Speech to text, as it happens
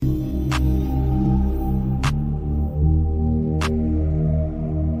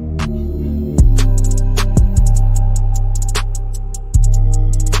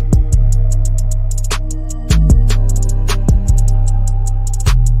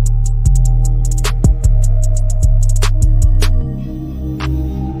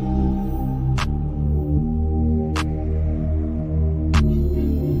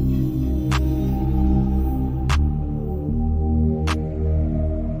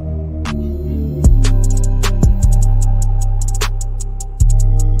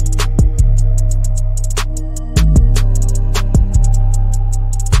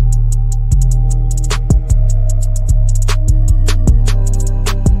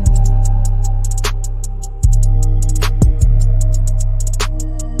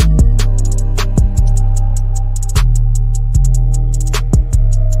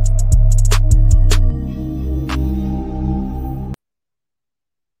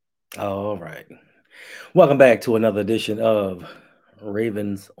All right. Welcome back to another edition of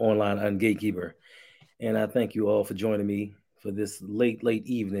Ravens Online Ungatekeeper. And I thank you all for joining me for this late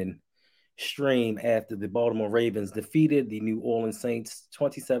evening stream after the Baltimore Ravens defeated the New Orleans Saints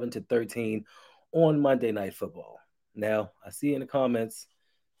 27-13 on Monday Night Football. Now, I see in the comments,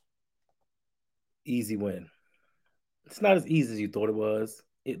 easy win. It's not as easy as you thought it was.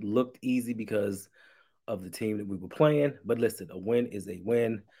 It looked easy because of the team that we were playing. But listen, a win is a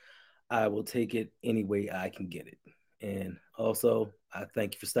win. I will take it any way I can get it. And also, I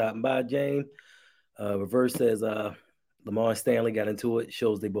thank you for stopping by, Jane. Reverse says Lamar and Stanley got into it.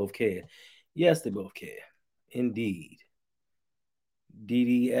 Shows they both care. Yes, they both care. Indeed.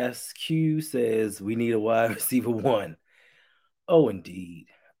 DDSQ says we need a wide receiver one. Oh, indeed.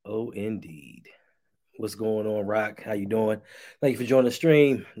 Oh, indeed. What's going on, Rock? How you doing? Thank you for joining the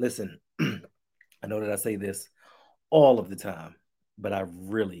stream. Listen, I know that I say this all of the time, but I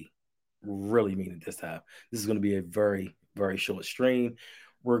really mean it this time. This is going to be a very short stream.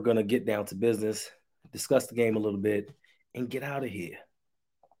 We're going to get down to business, discuss the game a little bit, and get out of here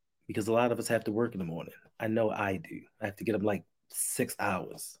because a lot of us have to work in the morning. I know I do. I have to get up like 6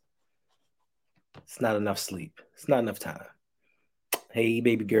 hours. It's not enough sleep. It's not enough time. Hey,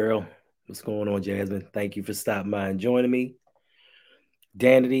 baby girl. What's going on, Jasmine? Thank you for stopping by and joining me.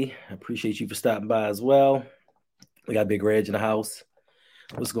 Danity, I appreciate you for stopping by as well. We got Big Reg in the house.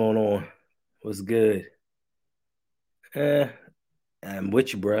 What's going on? What's good? I'm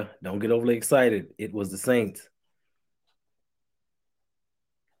with you, bro. Don't get overly excited. It was the Saints.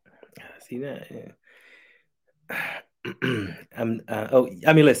 See that? I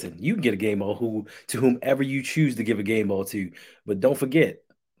mean, listen. You can get a game ball to whomever you choose to give a game ball to, but don't forget,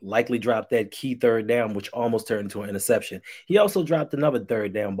 likely dropped that key third down, which almost turned into an interception. He also dropped another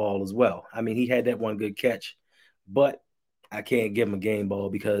third down ball as well. I mean, he had that one good catch, but I can't give him a game ball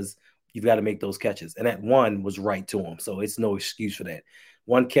because you've got to make those catches, and that one was right to him, so it's no excuse for that.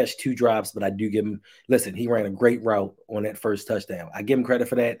 One catch, two drops, but I do give him. Listen, he ran a great route on that first touchdown. I give him credit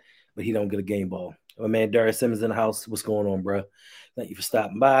for that, but he don't get a game ball. My man Darius Simmons in the house. What's going on, bro? Thank you for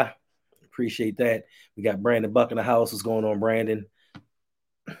stopping by. Appreciate that. We got Brandon Buck in the house. What's going on, Brandon?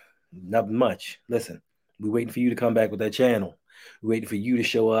 Nothing much. Listen, we're waiting for you to come back with that channel. We're waiting for you to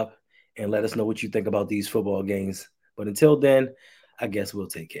show up and let us know what you think about these football games. But until then, I guess we'll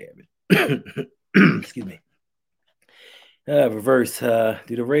take care of it. Excuse me. Reverse.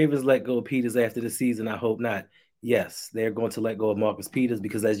 Do the Ravens let go of Peters after the season? I hope not. Yes, they're going to let go of Marcus Peters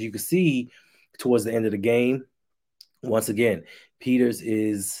because, as you can see, towards the end of the game, once again, Peters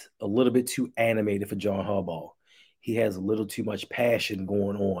is a little bit too animated for John Harbaugh. He has a little too much passion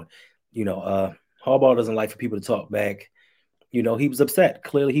going on. Harbaugh doesn't like for people to talk back. He was upset.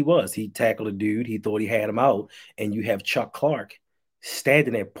 Clearly, he was. He tackled a dude. He thought he had him out. And you have Chuck Clark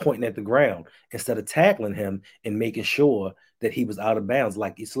standing there pointing at the ground instead of tackling him and making sure that he was out of bounds.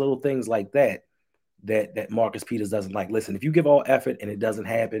 Like, it's little things like that Marcus Peters doesn't like. Listen, if you give all effort and it doesn't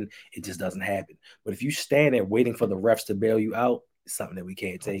happen, it just doesn't happen. But if you stand there waiting for the refs to bail you out, it's something that we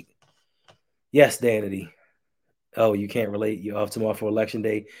can't take. Yes, Danity. Oh, you can't relate. You're off tomorrow for election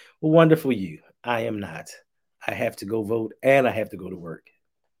day. Well, wonderful you. I am not. I have to go vote and I have to go to work.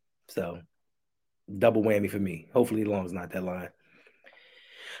 So double whammy for me. Hopefully, long as not that line.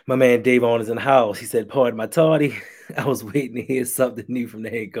 My man Dave On is in the house. He said, "Pardon my tardy. I was waiting to hear something new from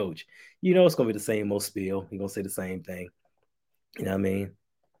the head coach. It's gonna be the same old spiel. He's gonna say the same thing. You know what I mean?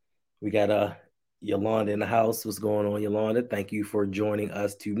 We got Yolanda in the house. What's going on, Yolanda? Thank you for joining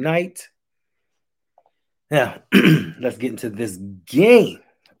us tonight. Now, let's get into this game.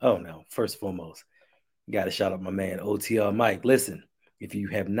 Oh no, first and foremost, got to shout out my man OTR Mike. Listen, if you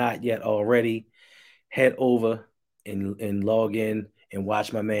have not yet already, head over and log in and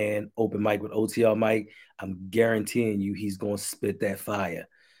watch my man Open Mic with OTR Mike. I'm guaranteeing you he's going to spit that fire.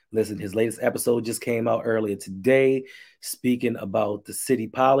 Listen, his latest episode just came out earlier today, speaking about the City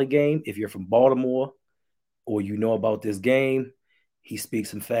Poly game. If you're from Baltimore or you know about this game, he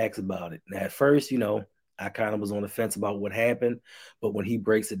speaks some facts about it. Now, at first, I kind of was on the fence about what happened, but when he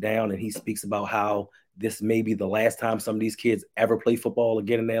breaks it down and he speaks about how this may be the last time some of these kids ever play football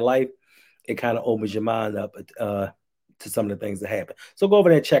again in their life, it kind of opens your mind up to some of the things that happen. So go over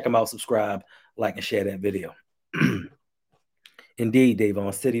there and check them out, subscribe, like, and share that video. Indeed, Dave,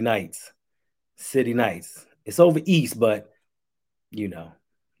 on City Nights. City Nights. It's over East, but,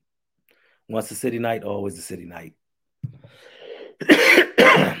 once a city night, always a city night.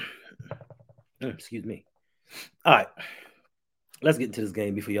 Excuse me. All right. Let's get into this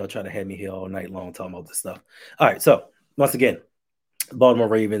game before y'all try to have me here all night long talking about this stuff. All right. So, once again, Baltimore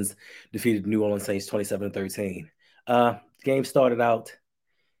Ravens defeated New Orleans Saints 27-13. Game started out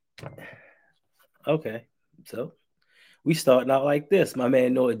Okay, so we starting out like this. My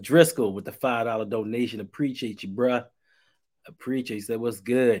man Noah Driscoll with the $5 donation. Appreciate you, bruh. Appreciate you. Said, what's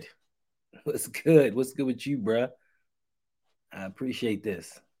good? What's good? What's good with you, bruh? I appreciate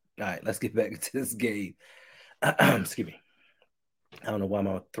this. All right, let's get back into this game. Excuse me. I don't know why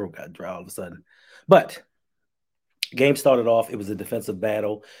my throat got dry all of a sudden. But game started off. It was a defensive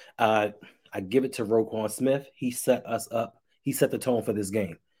battle. I give it to Roquan Smith. He set us up. He set the tone for this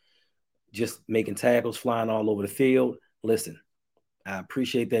game. Just making tackles, flying all over the field. Listen, I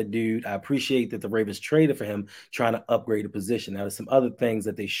appreciate that dude. I appreciate that the Ravens traded for him, trying to upgrade the position. Now, there's some other things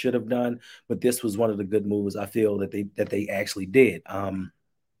that they should have done, but this was one of the good moves I feel that they actually did. I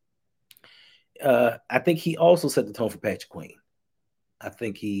think he also set the tone for Patrick Queen. I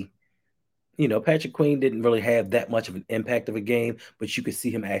think Patrick Queen didn't really have that much of an impact of a game, but you could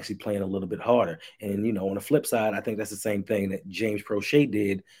see him actually playing a little bit harder. And, on the flip side, I think that's the same thing that James Prochet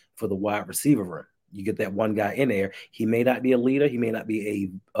did for the wide receiver room. You get that one guy in there. He may not be a leader. He may not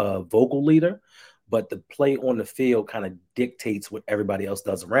be a vocal leader, but the play on the field kind of dictates what everybody else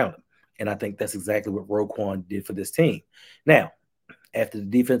does around him. And I think that's exactly what Roquan did for this team. Now, after the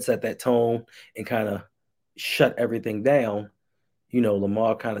defense set that tone and kind of shut everything down,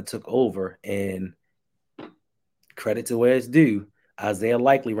 Lamar kind of took over, and credit to where it's due. Isaiah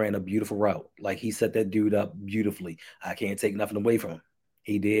Likely ran a beautiful route. Like, he set that dude up beautifully. I can't take nothing away from him.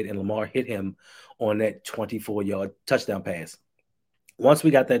 He did, and Lamar hit him on that 24-yard touchdown pass. Once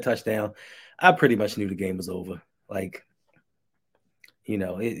we got that touchdown, I pretty much knew the game was over. Like,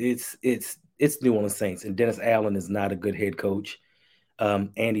 it's New Orleans Saints, and Dennis Allen is not a good head coach.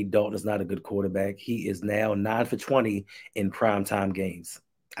 Andy Dalton is not a good quarterback. He is now 9 for 20 in primetime games.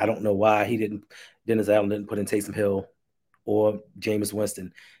 I don't know why Dennis Allen didn't put in Taysom Hill or Jameis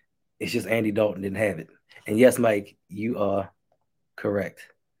Winston. It's just Andy Dalton didn't have it. And yes, Mike, you are correct.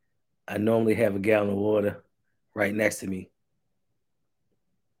 I normally have a gallon of water right next to me,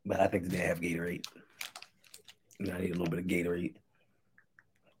 but I think today I have Gatorade. I need a little bit of Gatorade.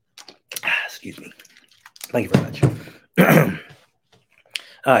 Excuse me. Thank you very much.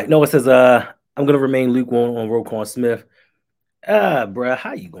 All right, Noah says, I'm gonna remain lukewarm on Roquan Smith. Bruh,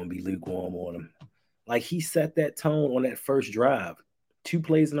 how you gonna be lukewarm on him? Like, he set that tone on that first drive, 2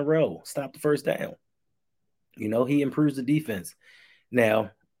 plays in a row, stop the first down. He improves the defense. Now,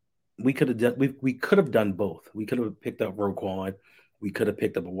 we could have done both. We could have picked up Roquan, we could have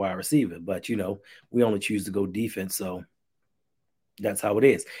picked up a wide receiver, but we only choose to go defense, so that's how it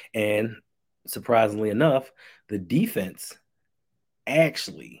is. And surprisingly enough, the defense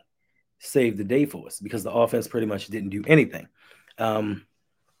actually saved the day for us because the offense pretty much didn't do anything.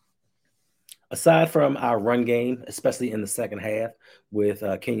 Aside from our run game, especially in the second half with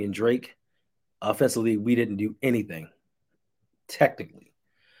Kenyon Drake, offensively, we didn't do anything technically.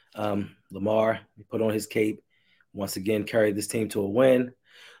 Lamar put on his cape, once again carried this team to a win.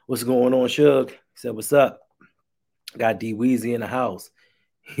 What's going on, Shug? He said, what's up? Got D Weezy in the house.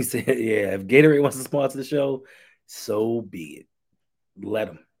 He said, yeah, if Gatorade wants to sponsor the show, so be it. Let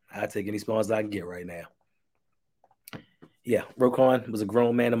him. I'll take any sponsors I can get right now. Yeah, Roquan was a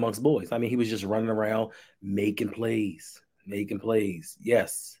grown man amongst boys. I mean, he was just running around making plays.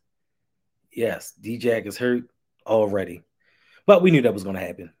 Yes. D-Jack is hurt already. But we knew that was going to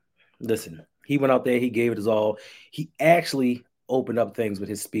happen. Listen, he went out there. He gave it his all. He actually opened up things with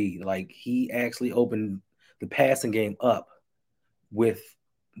his speed. Like, he actually opened the passing game up with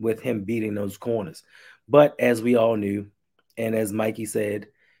him beating those corners. But as we all knew, and as Mikey said,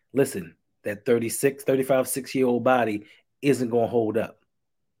 listen, that 35, 6-year-old body isn't going to hold up.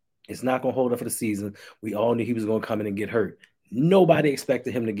 It's not going to hold up for the season. We all knew he was going to come in and get hurt. Nobody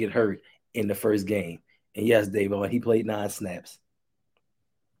expected him to get hurt in the first game. And yes, Dave, he played 9 snaps.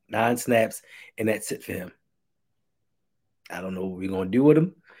 9 snaps, and that's it for him. I don't know what we're going to do with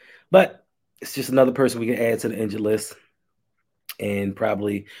him, but it's just another person we can add to the injured list, and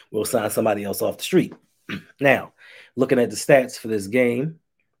probably we'll sign somebody else off the street. Now, looking at the stats for this game,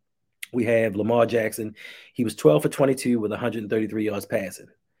 we have Lamar Jackson. He was 12 for 22 with 133 yards passing.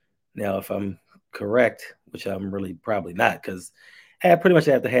 Now, if I'm correct, which I'm really probably not, because pretty much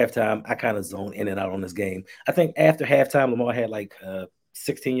after halftime, I kind of zoned in and out on this game. I think after halftime, Lamar had like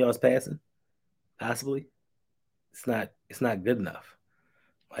 16 yards passing, possibly. It's not good enough.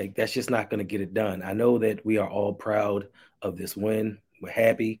 Like, that's just not going to get it done. I know that we are all proud of this win. We're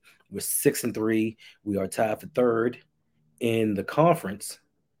happy. We're 6-3. We are tied for third in the conference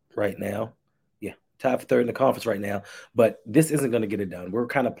right now. Yeah, tied for third in the conference right now. But this isn't going to get it done. We're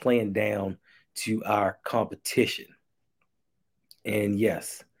kind of playing down to our competition. And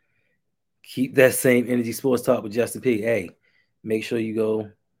yes, keep that same energy sports talk with Justin P. Hey, make sure you go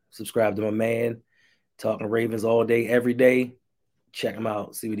Subscribe to my man, talking Ravens all day, every day. Check him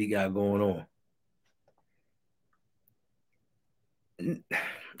out, see what he got going on.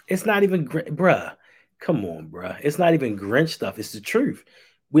 It's not even, bruh. Come on, bruh. It's not even Grinch stuff. It's the truth.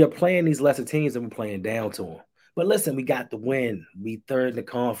 We are playing these lesser teams and we're playing down to them. But listen, we got the win. We third in the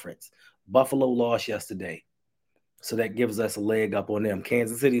conference. Buffalo lost yesterday. So that gives us a leg up on them.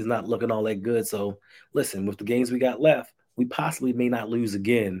 Kansas City's not looking all that good. So listen, with the games we got left, we possibly may not lose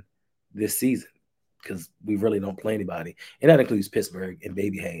again this season because we really don't play anybody. And that includes Pittsburgh and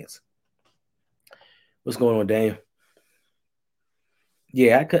baby hands. What's going on, Daniel?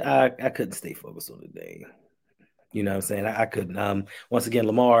 Yeah, I couldn't stay focused on the day. You know what I'm saying? I couldn't. Once again,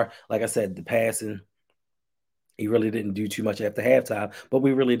 Lamar, like I said, the passing, he really didn't do too much after halftime, but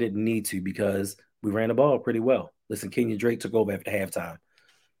we really didn't need to because we ran the ball pretty well. Listen, Kenyon Drake took over after halftime.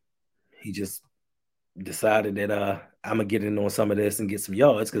 He just decided that I'm gonna get in on some of this and get some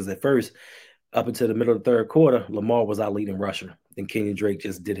yards because at first, up until the middle of the third quarter, Lamar was our leading rusher. Then Kenyon Drake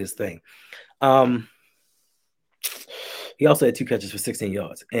just did his thing. Um, he also had 2 catches for 16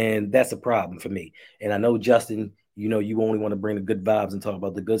 yards, and that's a problem for me. And I know Justin, you only want to bring the good vibes and talk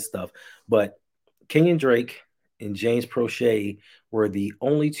about the good stuff, but Kenyon Drake and James Prochet were the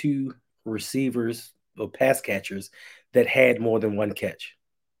only two receivers or pass catchers that had more than one catch.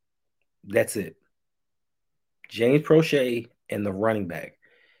 That's it. James Prochet and the running back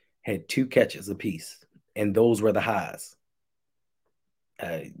had 2 catches apiece, and those were the highs.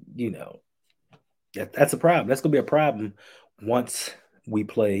 Uh, you know, that's a problem. That's going to be a problem once we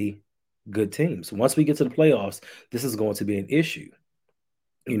play good teams. Once we get to the playoffs, this is going to be an issue.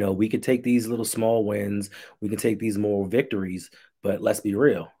 We could take these little small wins, we can take these moral victories, but let's be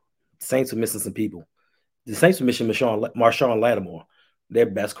real. Saints are missing some people. The Saints were missing Marshawn Lattimore, their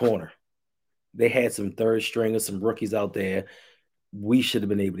best corner. They had some third stringers, some rookies out there. We should have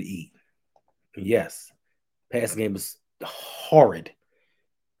been able to eat. Yes, passing game was horrid,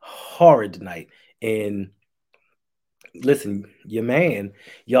 horrid tonight. And listen,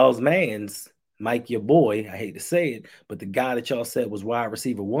 y'all's man's Mike, your boy. I hate to say it, but the guy that y'all said was wide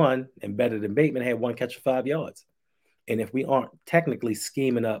receiver one and better than Bateman had 1 catch for 5 yards. And if we aren't technically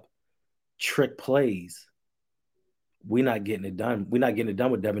scheming up trick plays, we're not getting it done. We're not getting it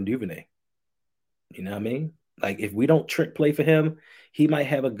done with Devin Duvernay. You know what I mean? Like if we don't trick play for him, he might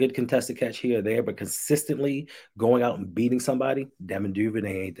have a good contested catch here or there, but consistently going out and beating somebody, Devin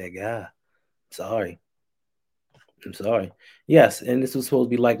Duvernay ain't that guy. Sorry. I'm sorry. Yes, and this was supposed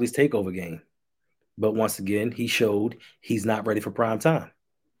to be Likely's takeover game. But once again, he showed he's not ready for prime time.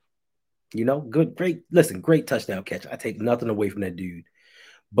 Good, great. Listen, great touchdown catch. I take nothing away from that dude.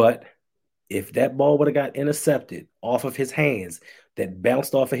 But if that ball would have got intercepted off of his hands, that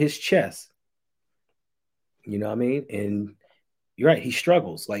bounced off of his chest, you know what I mean? And you're right, he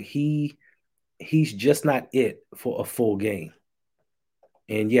struggles. Like he's just not it for a full game.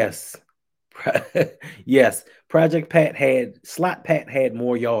 And yes, yes, Slot Pat had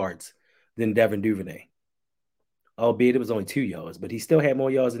more yards than Devin Duvernay. Albeit it was only 2 yards, but he still had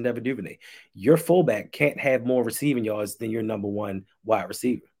more yards than Devin Duvernay. Your fullback can't have more receiving yards than your number one wide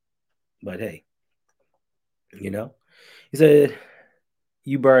receiver. But hey, he said,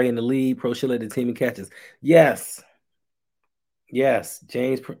 you bury in the lead, Prochet led the team in catches. Yes.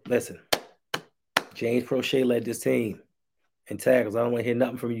 Listen, James Prochet led this team in tackles. I don't want to hear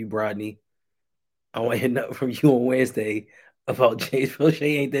nothing from you, Brodney. I want to hear nothing from you on Wednesday about James Prochet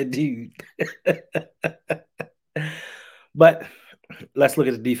ain't that dude. But let's look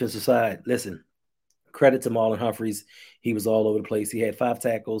at the defensive side. Listen, credit to Marlon Humphreys. He was all over the place. He had 5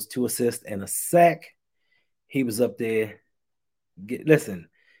 tackles, 2 assists, and a sack. He was up there. Listen,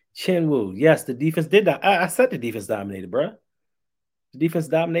 Chinwoo. Yes, the defense did. I said the defense dominated, bro. The defense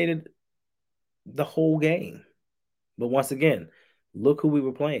dominated the whole game. But once again, look who we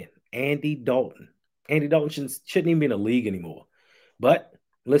were playing. Andy Dalton. Andy Dalton shouldn't even be in the league anymore. But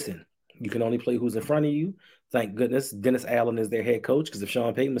listen, you can only play who's in front of you. Thank goodness Dennis Allen is their head coach, because if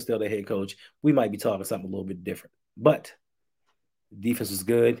Sean Payton was still their head coach, we might be talking something a little bit different. But defense was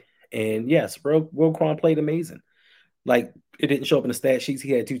good. And yes, Roquan played amazing. Like, it didn't show up in the stat sheets.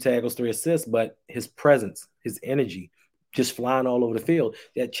 He had 2 tackles, 3 assists, but his presence, his energy, just flying all over the field,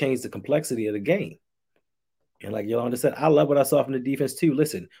 that changed the complexity of the game. And like Yolanda said, I love what I saw from the defense too.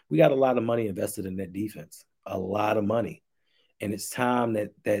 Listen, we got a lot of money invested in that defense, a lot of money. And it's time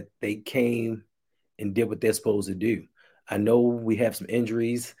that they came and did what they're supposed to do. I know we have some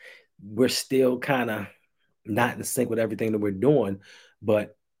injuries. We're still kind of not in sync with everything that we're doing,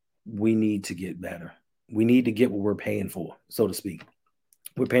 but we need to get better. We need to get what we're paying for, so to speak.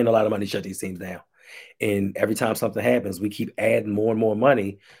 We're paying a lot of money to shut these teams down. And every time something happens, we keep adding more and more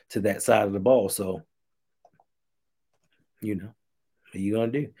money to that side of the ball. So, you know, what are you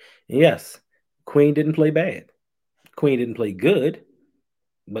gonna do? And yes, Queen didn't play bad. Queen didn't play good,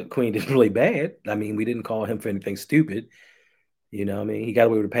 but Queen didn't play bad. I mean, we didn't call him for anything stupid. I mean, he got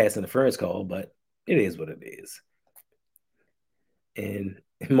away with a pass interference call, but it is what it is. And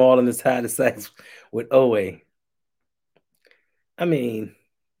Marlon is tied to sacks with Owe. I mean,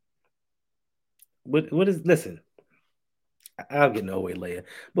 what is listen? I'll get no way later.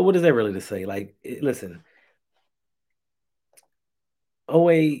 But what is that really to say? Like, listen, Owe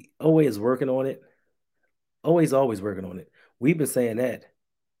is working on it. Owe's always working on it. We've been saying that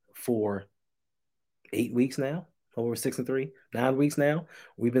for 8 weeks now. Over 6-3, 9 weeks now.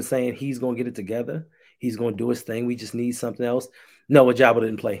 We've been saying he's going to get it together. He's going to do his thing. We just need something else. No, Ajabo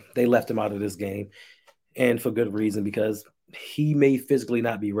didn't play. They left him out of this game, and for good reason because he may physically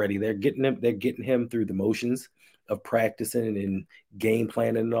not be ready. They're getting him. They're getting him through the motions of practicing and game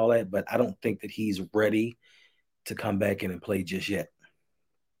planning and all that. But I don't think that he's ready to come back in and play just yet.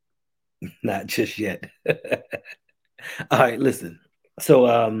 Not just yet. All right, listen.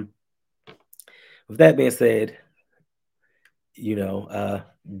 So, with that being said,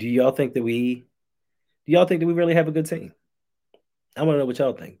 do y'all think that we really have a good team? I want to know what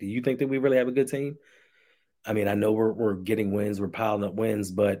y'all think. Do you think that we really have a good team? I mean, I know we're getting wins, we're piling up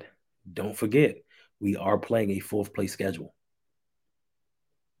wins, but don't forget we are playing a fourth place schedule,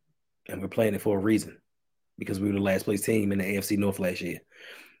 and we're playing it for a reason because we were the last place team in the AFC North last year.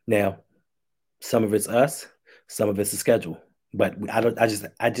 Now, some of it's us, some of it's the schedule. But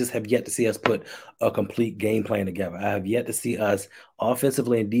I just have yet to see us put a complete game plan together. I have yet to see us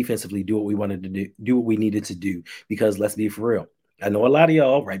offensively and defensively do what we wanted to do what we needed to do. Because let's be for real. I know a lot of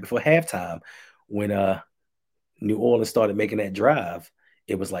y'all right before halftime, when New Orleans started making that drive,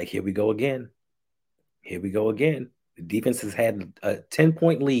 it was like, here we go again. Here we go again. The defense has had a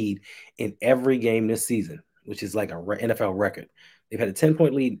 10-point lead in every game this season, which is like a NFL record. They've had a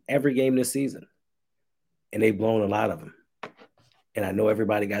 10-point lead in every game this season, and they've blown a lot of them. And I know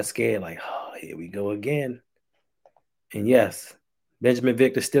everybody got scared, like, oh, here we go again. And yes, Benjamin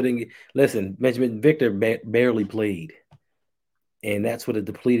Victor still didn't listen. Benjamin Victor barely played, and that's with a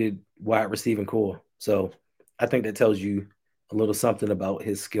depleted wide receiving core. So I think that tells you a little something about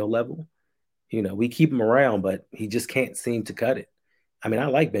his skill level. We keep him around, but he just can't seem to cut it. I mean, I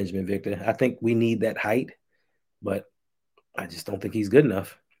like Benjamin Victor. I think we need that height, but I just don't think he's good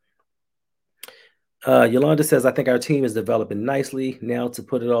enough. Yolanda says, I think our team is developing nicely. Now to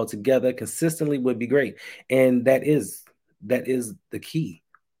put it all together consistently would be great. And that is the key,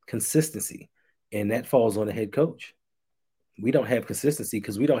 consistency. And that falls on the head coach. We don't have consistency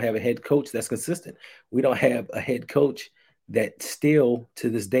because we don't have a head coach that's consistent. We don't have a head coach that still to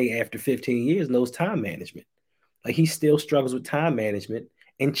this day after 15 years knows time management. Like he still struggles with time management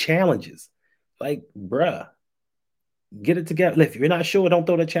and challenges. Like, bruh, get it together. If you're not sure, don't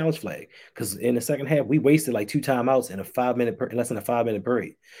throw the challenge flag. Because in the second half, we wasted like 2 timeouts in less than a 5 minute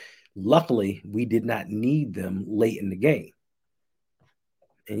period. Luckily, we did not need them late in the game.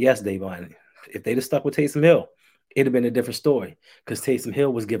 And yes, Davon, if they'd have stuck with Taysom Hill, it'd have been a different story. Because Taysom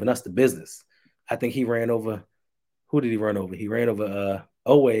Hill was giving us the business. I think he ran over. Who did he run over? He ran over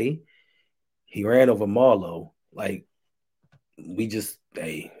Owe. He ran over Marlowe. Like we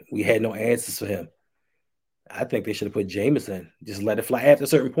had no answers for him. I think they should have put Jameson. Just let it fly. After a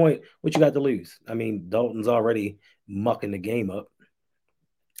certain point, what you got to lose? I mean, Dalton's already mucking the game up.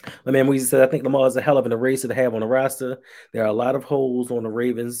 My man Weezy said, I think Lamar is a hell of an eraser to have on the roster. There are a lot of holes on the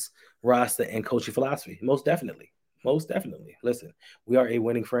Ravens roster and coaching philosophy. Most definitely. Most definitely. Listen, we are a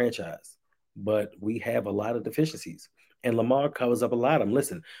winning franchise, but we have a lot of deficiencies. And Lamar covers up a lot of them.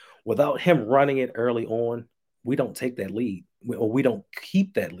 Listen, without him running it early on, we don't take that lead, or we don't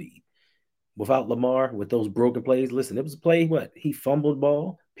keep that lead. Without Lamar, with those broken plays, listen, it was a play, what? He fumbled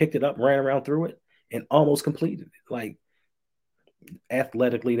ball, picked it up, ran around through it, and almost completed it. Like,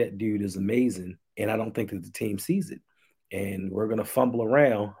 athletically, that dude is amazing. And I don't think that the team sees it. And we're going to fumble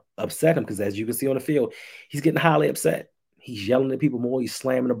around, upset him, because as you can see on the field, he's getting highly upset. He's yelling at people more. He's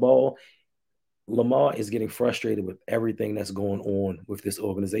slamming the ball. Lamar is getting frustrated with everything that's going on with this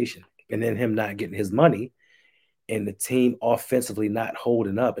organization. And then him not getting his money and the team offensively not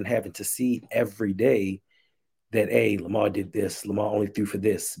holding up and having to see every day that, hey, Lamar did this. Lamar only threw for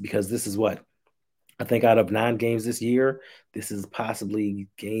this, because this is what I think out of 9 games this year, this is possibly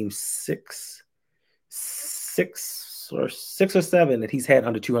game six or 7 that he's had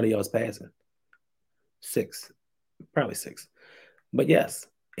under 200 yards passing. 6, probably 6. But yes,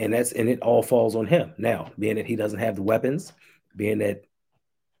 and it all falls on him. Now, being that he doesn't have the weapons, being that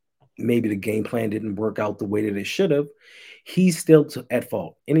maybe the game plan didn't work out the way that it should have, he's still at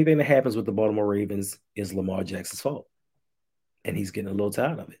fault. Anything that happens with the Baltimore Ravens is Lamar Jackson's fault. And he's getting a little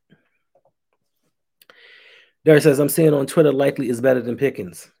tired of it. Derek says, I'm saying on Twitter, likely is better than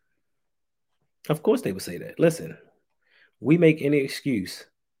Pickens. Of course they would say that. Listen, we make any excuse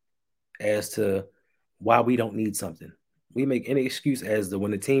as to why we don't need something. We make any excuse as to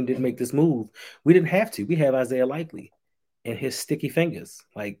when the team didn't make this move, we didn't have to. We have Isaiah Likely and his sticky fingers.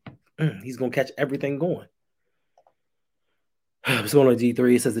 Like, he's going to catch everything going. What's going on,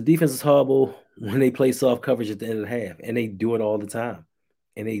 G3? It says the defense is horrible when they play soft coverage at the end of the half, and they do it all the time.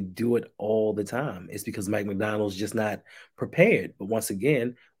 It's because Mike McDonald's just not prepared. But once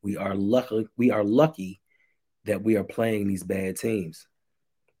again, we are lucky that we are playing these bad teams.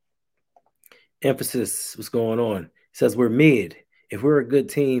 Emphasis, what's going on? It says we're mid. If we're a good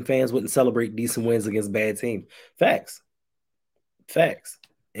team, fans wouldn't celebrate decent wins against bad teams. Facts.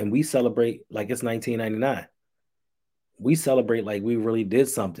 And we celebrate like it's 1999. We celebrate like we really did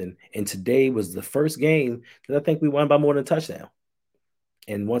something. And today was the first game that I think we won by more than a touchdown.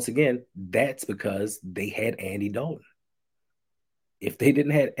 And once again, that's because they had Andy Dalton. If they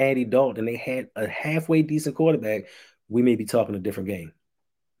didn't have Andy Dalton and they had a halfway decent quarterback, we may be talking a different game.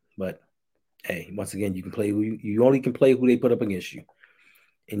 But hey, once again, you can play you only can play who they put up against you.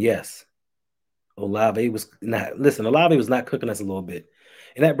 And yes, Olave was not cooking us a little bit.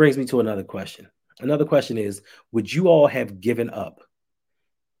 And that brings me to another question. Another question is, would you all have given up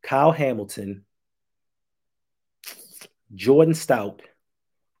Kyle Hamilton, Jordan Stout,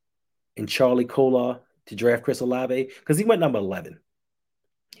 and Charlie Kolar to draft Chris Olave? Because he went number 11.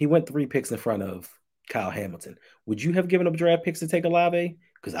 He went 3 picks in front of Kyle Hamilton. Would you have given up draft picks to take Olave?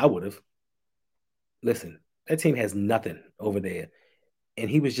 Because I would have. Listen, that team has nothing over there. And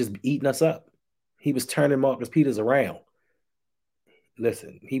he was just eating us up. He was turning Marcus Peters around.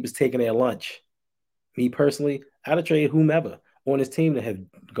 Listen, he was taking their lunch. Me personally, I'd have traded whomever on his team to have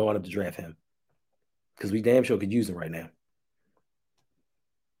gone up to draft him. Because we damn sure could use him right now.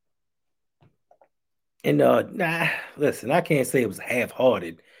 And listen, I can't say it was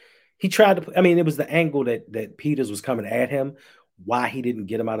half-hearted. He tried to, it was the angle that Peters was coming at him, why he didn't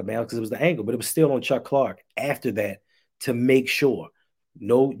get him out of bounds, because it was the angle, but it was still on Chuck Clark after that to make sure.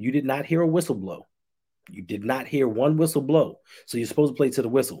 No, you did not hear a whistle blow. You did not hear one whistle blow. So you're supposed to play to the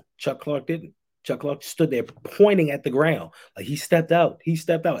whistle. Chuck Clark didn't. Chuck Clark stood there pointing at the ground. Like he stepped out.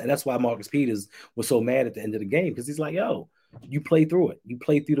 And that's why Marcus Peters was so mad at the end of the game, because he's like, yo, you play through it. You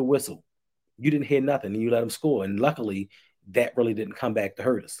play through the whistle. You didn't hear nothing, and you let him score. And luckily, that really didn't come back to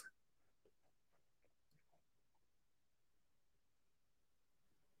hurt us.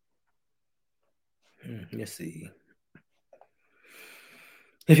 Let's see.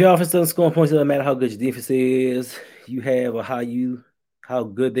 If your offense doesn't score points, it doesn't matter how good your defense is, you have, or how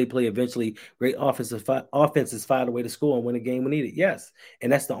good they play. Eventually, great offenses find a way to score and win a game when needed. Yes,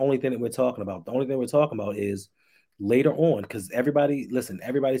 and that's the only thing that we're talking about. The only thing we're talking about is later on, because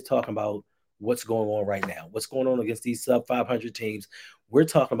everybody's talking about what's going on right now, what's going on against these sub 500 teams. We're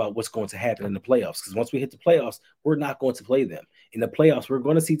talking about what's going to happen in the playoffs, because once we hit the playoffs, we're not going to play them. In the playoffs, we're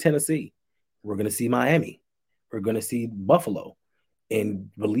going to see Tennessee. We're going to see Miami. We're going to see Buffalo. And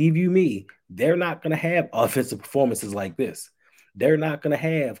believe you me, they're not going to have offensive performances like this. They're not going to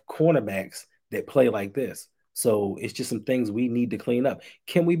have cornerbacks that play like this. So it's just some things we need to clean up.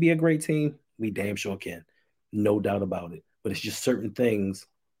 Can we be a great team? We damn sure can. No doubt about it. But it's just certain things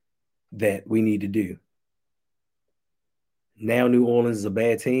that we need to do. Now New Orleans is a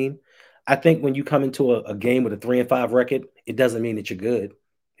bad team. I think when you come into a game with a 3-5 record, it doesn't mean that you're good.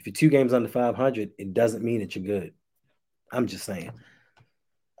 If you're 2 games under 500, it doesn't mean that you're good. I'm just saying.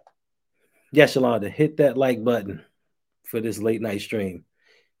 Yes, Yolanda, hit that like button for this late night stream,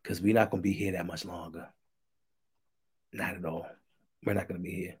 because we're not going to be here that much longer. Not at all. We're not going to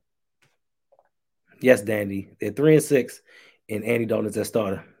be here. Yes, Dandy, they're 3-6, and Andy Dalton is their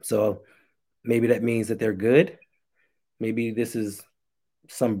starter. So maybe that means that they're good. Maybe this is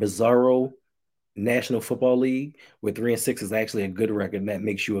some bizarro National Football League where 3-6 is actually a good record, and that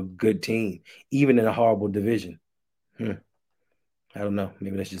makes you a good team, even in a horrible division. I don't know.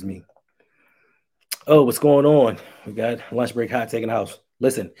 Maybe that's just me. Oh, what's going on? We got Lunch Break Hot Taking House.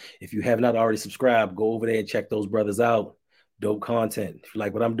 Listen, if you have not already subscribed, go over there and check those brothers out. Dope content. If you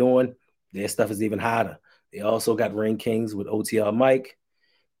like what I'm doing, their stuff is even hotter. They also got Ring Kings with OTR Mike.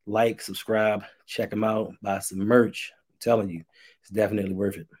 Like, subscribe, check them out, buy some merch. I'm telling you, it's definitely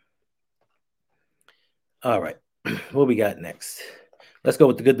worth it. All right, what we got next? Let's go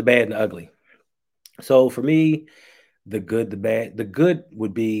with the good, the bad, and the ugly. So for me, the good, the bad, the good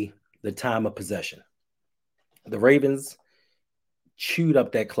would be the time of possession. The Ravens chewed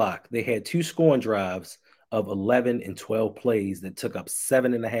up that clock. They had two scoring drives of 11 and 12 plays that took up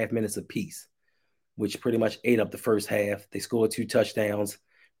 7.5 minutes apiece, which pretty much ate up the first half. They scored two touchdowns,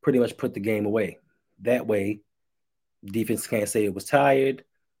 pretty much put the game away. That way, defense can't say it was tired.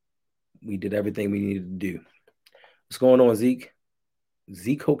 We did everything we needed to do. What's going on, Zeke?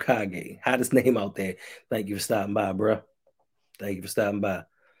 Zeke Hokage. Hottest name out there. Thank you for stopping by, bro. Thank you for stopping by.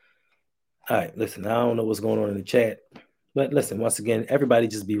 All right, listen, I don't know what's going on in the chat, but listen, once again, everybody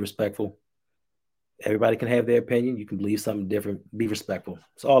just be respectful. Everybody can have their opinion. You can believe something different. Be respectful.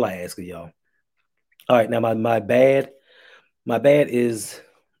 That's all I ask of y'all. All right, now my bad is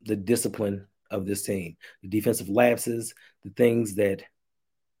the discipline of this team, the defensive lapses, the things that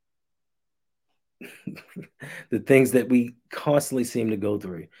the things that we constantly seem to go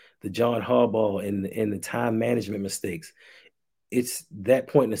through, the John Harbaugh and the time management mistakes. It's that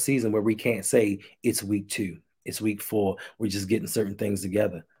point in the season where we can't say it's week 2, it's week 4. We're just getting certain things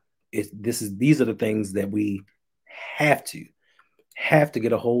together. These are the things that we have to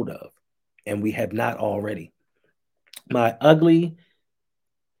get a hold of, and we have not already. My ugly,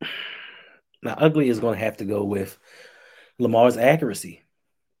 my ugly is going to have to go with Lamar's accuracy.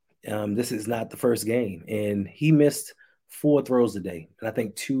 This is not the first game, and he missed 4 throws today, and I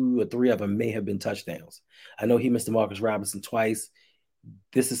think 2 or 3 of them may have been touchdowns. I know he missed Demarcus Robinson twice.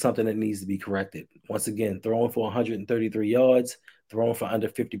 This is something that needs to be corrected. Once again, throwing for 133 yards, throwing for under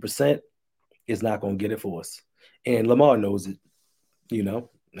 50% is not going to get it for us. And Lamar knows it, you know.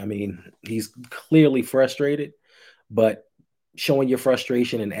 I mean, he's clearly frustrated, but showing your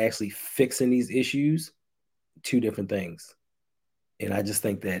frustration and actually fixing these issues, two different things. And I just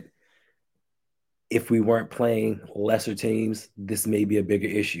think that if we weren't playing lesser teams, this may be a bigger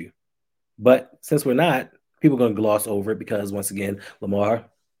issue. But since we're not, people are going to gloss over it because, once again, Lamar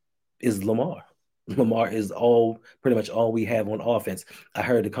is Lamar. Lamar is pretty much all we have on offense. I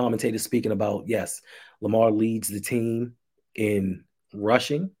heard the commentators speaking about, yes, Lamar leads the team in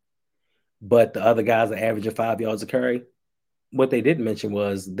rushing, but the other guys are averaging 5 yards a carry. What they didn't mention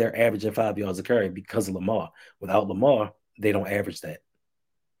was they're averaging 5 yards a carry because of Lamar. Without Lamar, they don't average that.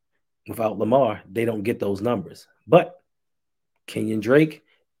 Without Lamar, they don't get those numbers. But Kenyon Drake,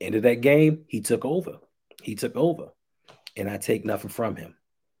 end of that game, he took over. He took over. And I take nothing from him.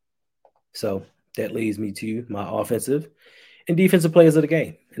 So that leads me to my offensive and defensive players of the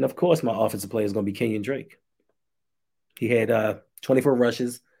game. And of course, my offensive player is going to be Kenyon Drake. He had 24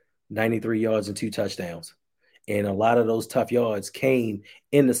 rushes, 93 yards, and 2 touchdowns. And a lot of those tough yards came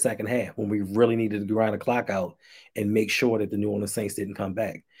in the second half when we really needed to grind the clock out and make sure that the New Orleans Saints didn't come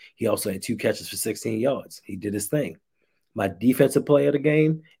back. He also had 2 catches for 16 yards. He did his thing. My defensive player of the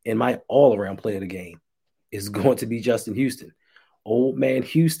game and my all-around player of the game is going to be Justin Houston. Old man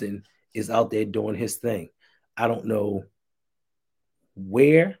Houston is out there doing his thing. I don't know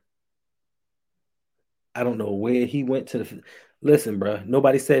where he went to the. Listen, bro,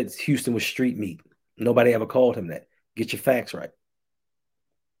 nobody said Houston was street meat. Nobody ever called him that. Get your facts right.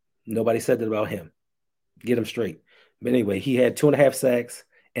 Nobody said that about him. Get him straight. But anyway, he had 2.5 sacks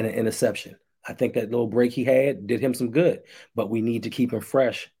and an interception. I think that little break he had did him some good, but we need to keep him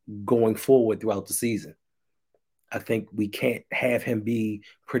fresh going forward throughout the season. I think we can't have him be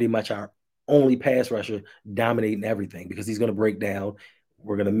pretty much our only pass rusher dominating everything because he's going to break down.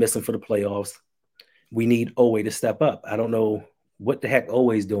 We're going to miss him for the playoffs. We need Owe to step up. I don't know what the heck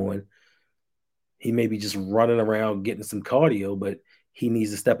Owe's doing. He may be just running around getting some cardio, but he needs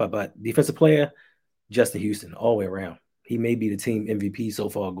to step up. But defensive player, Justin Houston, all the way around. He may be the team MVP so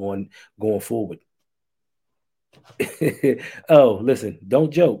far going forward. Oh, listen,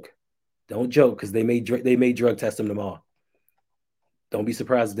 don't joke. Don't joke because they may drug test him tomorrow. Don't be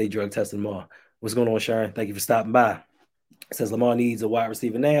surprised if they drug test him tomorrow. What's going on, Sharon? Thank you for stopping by. It says Lamar needs a wide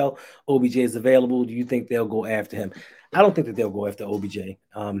receiver now. OBJ is available. Do you think they'll go after him? I don't think that they'll go after OBJ.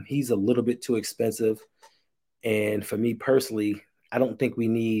 He's a little bit too expensive. And for me personally, I don't think we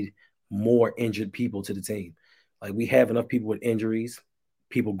need more injured people to the team. Like, we have enough people with injuries,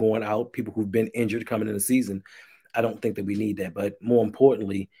 people going out, people who've been injured coming in the season. I don't think that we need that. But more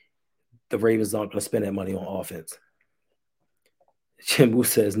importantly, the Ravens aren't going to spend that money on offense. Jim Wu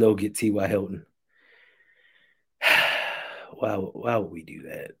says, no, get T.Y. Hilton. Why would we do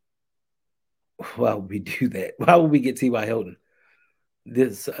that? Why would we do that? Why would we get T.Y. Hilton?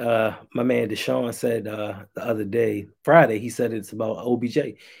 This my man Deshaun said the other day, Friday, he said it's about OBJ.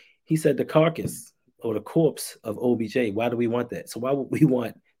 He said the carcass or the corpse of OBJ. Why do we want that? So why would we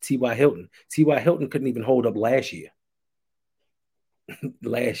want T.Y. Hilton? T.Y. Hilton couldn't even hold up last year.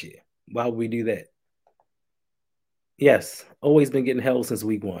 Last year. Why would we do that? Yes, always been getting held since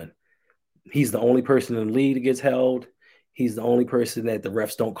week 1. He's the only person in the league that gets held. He's the only person that the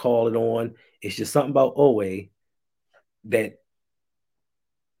refs don't call it on. It's just something about Owe that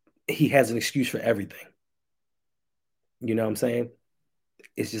he has an excuse for everything. You know what I'm saying?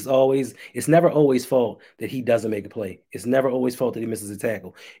 It's just always, it's never always fault that he doesn't make a play. It's never always fault that he misses a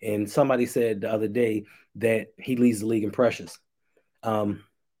tackle. And somebody said the other day that he leads the league in pressures. Um,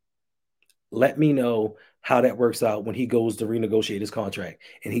 let me know how that works out when he goes to renegotiate his contract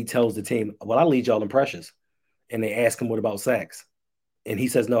and he tells the team, well, I lead y'all in pressures. And they ask him, what about sacks? And he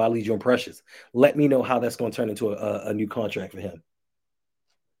says, no, I lead you in pressures. Let me know how that's going to turn into a new contract for him.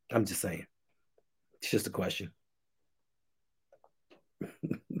 I'm just saying. It's just a question.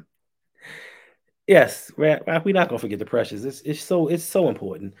 Yes, we're not gonna forget the pressures. It's so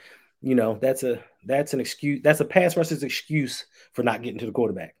important. That's an excuse. That's a pass rusher's excuse for not getting to the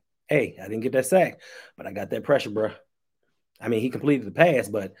quarterback. Hey, I didn't get that sack, but I got that pressure, bro. I mean, he completed the pass,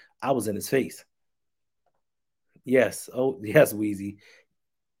 but I was in his face. Yes. Oh, yes, Wheezy.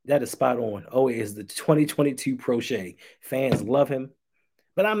 That is spot on. Oh, it is the 2022 Prochet. Fans love him,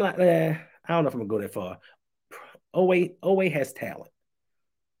 but I'm not. I don't know if I'm gonna go that far. Owe has talent.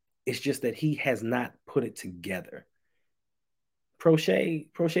 It's just that he has not put it together.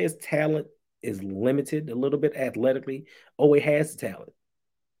 Prochet's talent is limited a little bit athletically. Owe has the talent.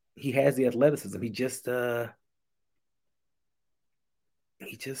 He has the athleticism. He just I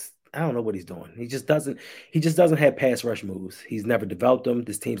don't know what he's doing. He just doesn't have pass rush moves. He's never developed them.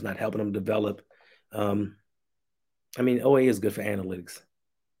 This team's not helping him develop. Um, I mean, OA is good for analytics.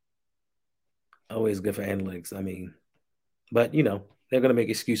 OA is good for analytics. I mean, but they're gonna make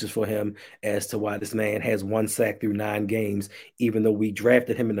excuses for him as to why this man has one sack through 9 games, even though we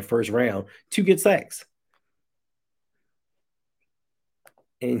drafted him in the first round to get sacks.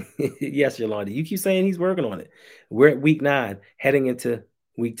 And yes, Yolanda, you keep saying he's working on it. We're at week 9, heading into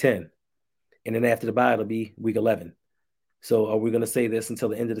week 10. And then after the bye, it'll be week 11. So are we going to say this until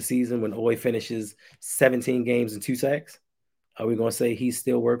the end of the season when Oy finishes 17 games and 2 sacks? Are we going to say he's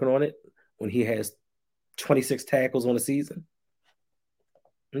still working on it when he has 26 tackles on the season?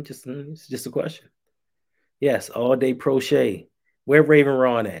 It's just a question. Yes, all day Prochet. Where Raven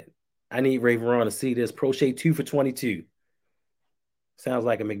Ron at? I need Raven Ron to see this. Prochet 2 for 22. Sounds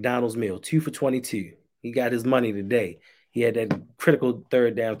like a McDonald's meal. 2 for 22. He got his money today. He had that critical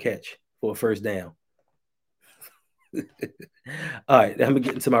third down catch for a first down. All right, I'm gonna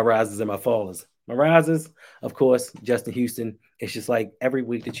get into my risers and my fallers. My risers, of course, Justin Houston. It's just like every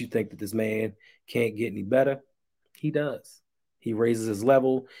week that you think that this man can't get any better, he does. He raises his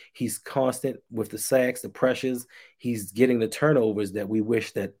level. He's constant with the sacks, the pressures. He's getting the turnovers that we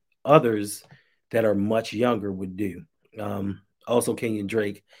wish that others that are much younger would do. Also, Kenyon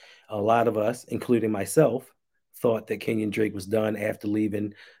Drake. A lot of us, including myself, thought that Kenyon Drake was done after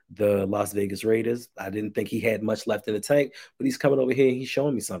leaving the Las Vegas Raiders. I didn't think he had much left in the tank, but he's coming over here. He's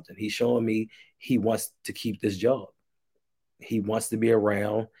showing me something. He's showing me he wants to keep this job. He wants to be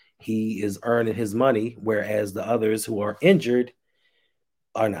around. He is earning his money, whereas the others who are injured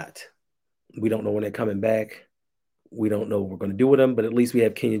are not. We don't know when they're coming back. We don't know what we're going to do with them, but at least we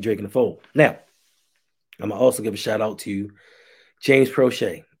have Kenyon Drake in the fold. Now, I'm going to also give a shout out to James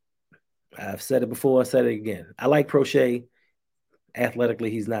Prochet. I've said it before, I said it again. I like Prochet. Athletically,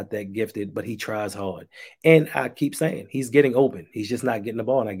 he's not that gifted, but he tries hard. And I keep saying he's getting open. He's just not getting the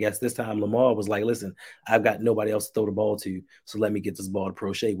ball. And I guess this time Lamar was like, listen, I've got nobody else to throw the ball to. So let me get this ball to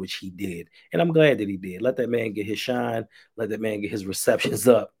Prochet, which he did. And I'm glad that he did. Let that man get his shine. Let that man get his receptions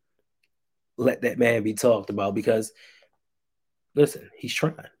up. Let that man be talked about because, listen, he's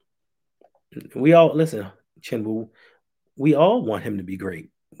trying. We all, listen, Chinwu, we all want him to be great.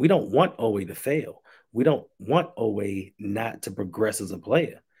 We don't want Owe to fail. We don't want Owe not to progress as a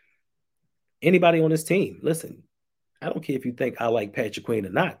player. Anybody on this team, listen, I don't care if you think I like Patrick Queen or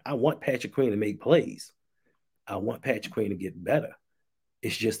not. I want Patrick Queen to make plays. I want Patrick Queen to get better.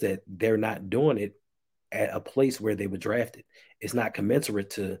 It's just that they're not doing it at a place where they were drafted. It's not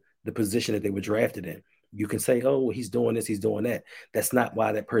commensurate to the position that they were drafted in. You can say, oh, he's doing this, he's doing that. That's not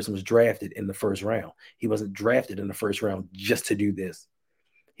why that person was drafted in the first round. He wasn't drafted in the first round just to do this.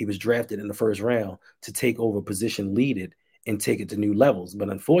 He was drafted in the first round to take over position leaded and take it to new levels. But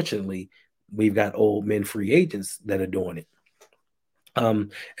unfortunately, we've got old men free agents that are doing it.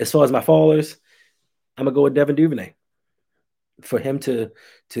 As far as my fallers, I'm gonna go with Devin Duvernay. For him to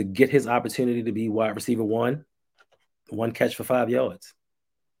get his opportunity to be wide receiver one catch for 5 yards.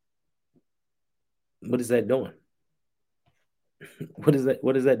 What is that doing? What is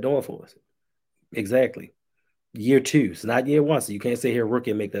that doing for us? Exactly. Year 2. It's not year 1, so you can't say here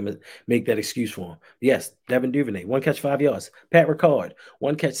rookie and make that excuse for him. Yes, Devin Duvernay, 1 catch 5 yards. Pat Ricard,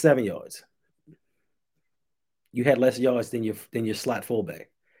 1 catch 7 yards. You had less yards than your slot fullback.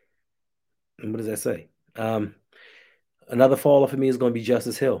 And what does that say? Um, Another faller for me is going to be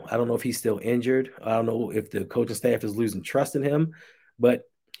Justice Hill. I don't know if he's still injured. I don't know if the coaching staff is losing trust in him, but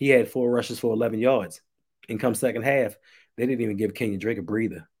he had 4 rushes for 11 yards. And come second half, they didn't even give Kenyon Drake a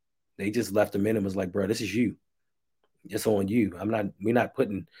breather. They just left him in and was like, bro, this is you. It's on you. We're not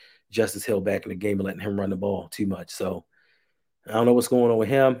putting Justice Hill back in the game and letting him run the ball too much. So I don't know what's going on with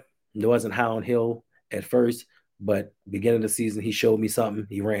him. It wasn't high on Hill at first, but beginning of the season, he showed me something.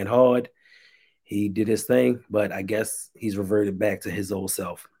 He ran hard. He did his thing, but I guess he's reverted back to his old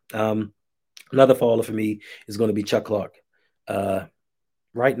self. Another faller for me is going to be Chuck Clark. Uh,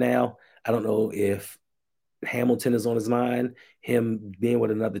 right now, I don't know if Hamilton is on his mind, him being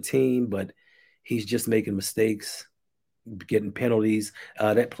with another team, but he's just making mistakes, getting penalties.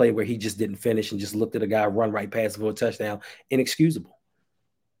 That play where he just didn't finish and just looked at a guy run right past him for a touchdown, inexcusable.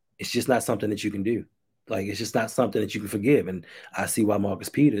 It's just not something that you can do. Like, it's just not something that you can forgive. And I see why Marcus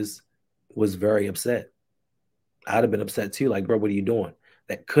Peters was very upset. I'd have been upset too. Like, bro, what are you doing?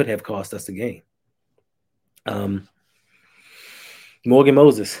 That could have cost us the game. Um, Morgan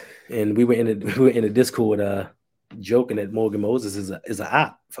Moses, and we were in the Discord joking that Morgan Moses is a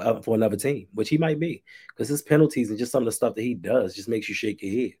op for another team, which he might be, because his penalties and just some of the stuff that he does just makes you shake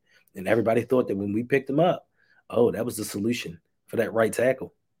your head. And everybody thought that when we picked him up, oh, that was the solution for that right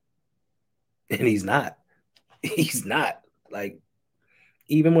tackle, and he's not. He's not. Like,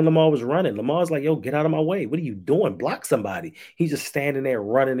 even when Lamar was running, Lamar's like, yo, get out of my way. What are you doing? Block somebody. He's just standing there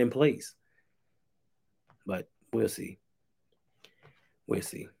running in place. But we'll see. We'll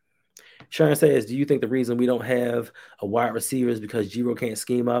see. Sharon says, do you think the reason we don't have a wide receiver is because Giro can't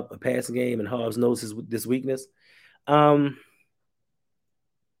scheme up a passing game and Hobbs knows this weakness? Um,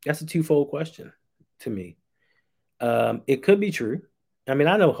 that's a twofold question to me. It could be true. I mean,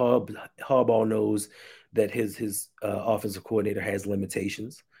 I know Harbaugh knows that his offensive coordinator has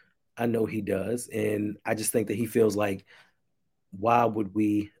limitations. I know he does, and I just think that he feels like, why would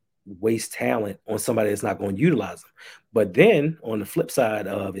we waste talent on somebody that's not going to utilize them? But then on the flip side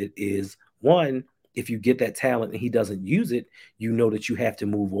of it is, one, if you get that talent and he doesn't use it, you know that you have to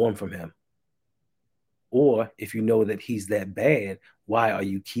move on from him. Or if you know that he's that bad, why are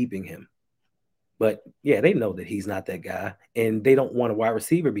you keeping him? But yeah, they know that he's not that guy, and they don't want a wide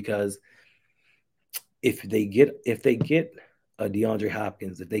receiver because if they get a DeAndre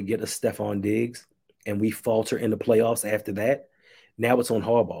Hopkins, if they get a Stephon Diggs, and we falter in the playoffs after that, now it's on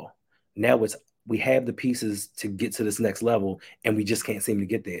Harbaugh. Now it's we have the pieces to get to this next level, and we just can't seem to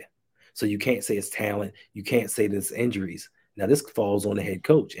get there. So you can't say it's talent. You can't say there's injuries. Now this falls on the head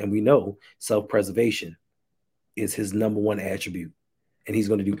coach, and we know self-preservation is his number one attribute, and he's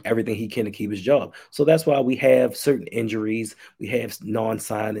going to do everything he can to keep his job. So that's why we have certain injuries, we have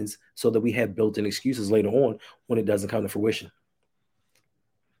non-signings, so that we have built-in excuses later on when it doesn't come to fruition.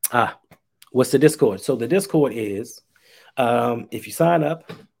 What's the Discord? So the Discord is, if you sign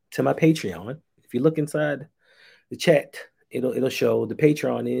up to my Patreon, if you look inside the chat, it'll show the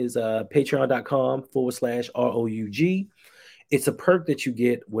Patreon is patreon.com/ROUG. It's a perk that you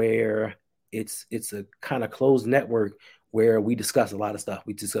get where it's a kind of closed network where we discuss a lot of stuff.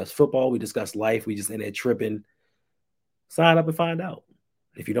 We discuss football, we discuss life, we just in there tripping. Sign up and find out.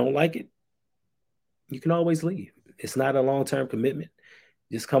 If you don't like it, you can always leave. It's not a long-term commitment.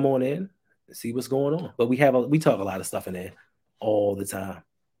 Just come on in, see what's going on. But we talk a lot of stuff in there all the time.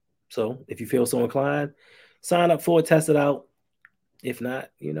 So if you feel so inclined, sign up for it, test it out. If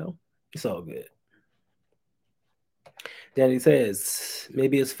not, it's all good. Danny says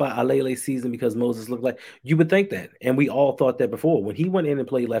maybe it's Alele season because Moses looked like, you would think that, and we all thought that before when he went in and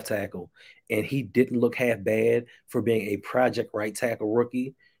played left tackle, and he didn't look half bad for being a project right tackle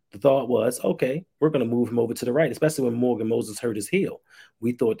rookie. The thought was, okay, we're going to move him over to the right, especially when Morgan Moses hurt his heel.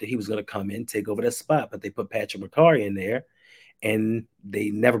 We thought that he was going to come in, take over that spot, but they put Patrick McCarry in there, and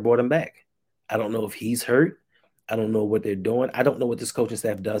they never brought him back. I don't know if he's hurt. I don't know what they're doing. I don't know what this coaching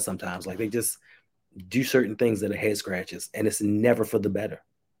staff does sometimes. Like, they just do certain things that are head scratches, and it's never for the better.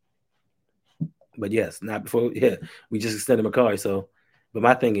 But yes, not before. Yeah, we just extended McCarry. So, but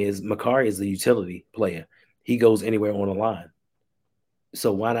my thing is, McCarry is a utility player. He goes anywhere on the line.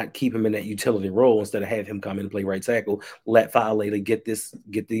 So why not keep him in that utility role instead of have him come in and play right tackle? Let Faalele get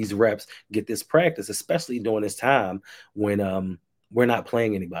these reps, get this practice, especially during this time when we're not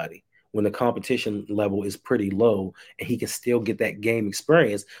playing anybody, when the competition level is pretty low, and he can still get that game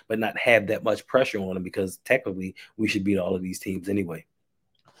experience, but not have that much pressure on him because technically we should beat all of these teams anyway.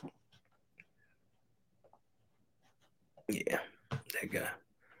 Yeah, that guy.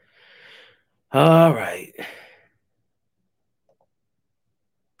 All right.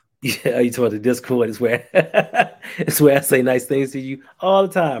 Yeah, you told the Discord is where it's where I say nice things to you all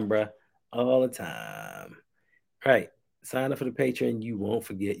the time, bruh. All the time. Right. Sign up for the Patreon. You won't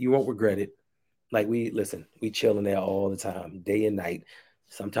forget. You won't regret it. Like we listen, we chilling there all the time, day and night,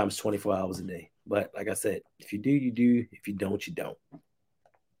 sometimes 24 hours a day. But like I said, if you do, you do. If you don't, you don't.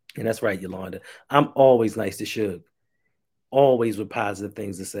 And that's right, Yolanda. I'm always nice to Suge, always with positive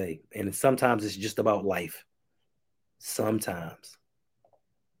things to say. And sometimes it's just about life. Sometimes.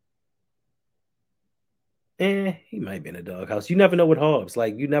 He might be in a doghouse. You never know with Hobbs.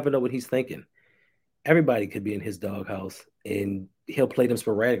 Like, you never know what he's thinking. Everybody could be in his doghouse, and he'll play them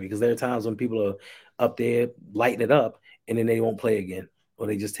sporadically because there are times when people are up there lighting it up and then they won't play again or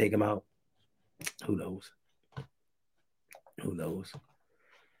they just take him out. Who knows? Who knows?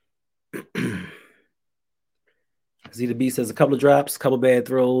 Z the B says a couple of drops, a couple of bad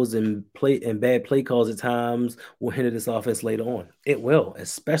throws, and bad play calls at times will hinder this offense later on. It will,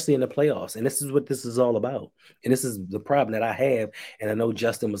 especially in the playoffs. And this is what this is all about. And this is the problem that I have. And I know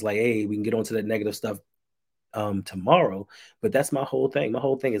Justin was like, "Hey, we can get onto that negative stuff tomorrow," but that's my whole thing. My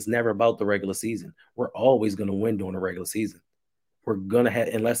whole thing is never about the regular season. We're always going to win during the regular season. We're gonna have,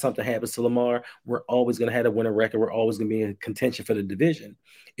 unless something happens to Lamar, we're always gonna have a winning record. We're always gonna be in contention for the division.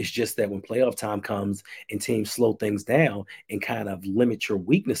 It's just that when playoff time comes and teams slow things down and kind of limit your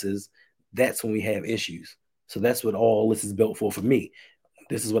weaknesses, that's when we have issues. So that's what all this is built for me.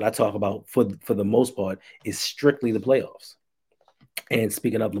 This is what I talk about for the most part is strictly the playoffs. And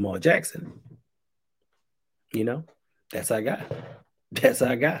speaking of Lamar Jackson, you know, that's our guy. That's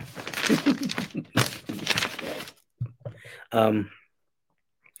our guy. um,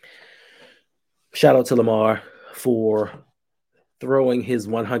 Shout out to Lamar for throwing his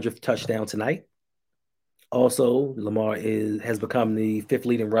 100th touchdown tonight. Also, Lamar has become the fifth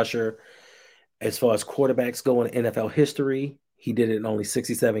leading rusher as far as quarterbacks go in NFL history. He did it in only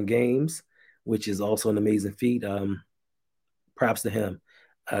 67 games, which is also an amazing feat. Props to him.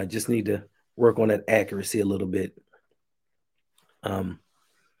 Just need to work on that accuracy a little bit. Um,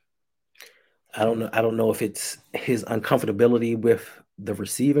 I don't know. I don't know if it's his uncomfortability with the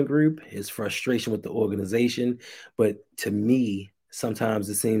receiving group, his frustration with the organization, but to me, sometimes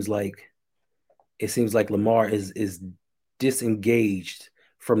it seems like Lamar is disengaged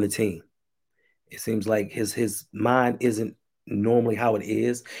from the team. It seems like his mind isn't normally how it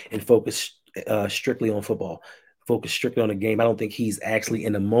is and focused strictly on football, focused strictly on the game. I don't think he's actually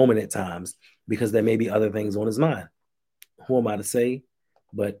in the moment at times because there may be other things on his mind. Who am I to say?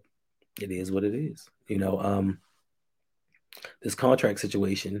 But it is what it is. This contract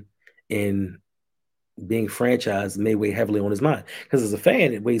situation and being franchised may weigh heavily on his mind. Because as a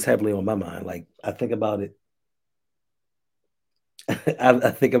fan, it weighs heavily on my mind. Like I think about it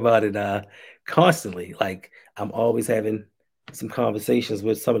I think about it constantly. Like I'm always having some conversations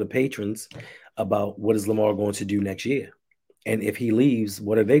with some of the patrons about what is Lamar going to do next year, and if he leaves,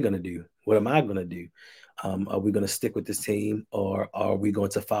 what are they going to do? What am I going to do? Are we going to stick with this team, or are we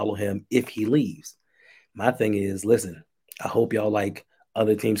going to follow him if he leaves? My thing is, listen, I hope y'all like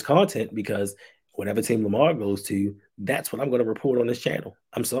other teams' content because whatever team Lamar goes to, that's what I'm going to report on this channel.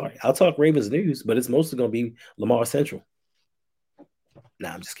 I'm sorry, I'll talk Ravens news, but it's mostly going to be Lamar Central.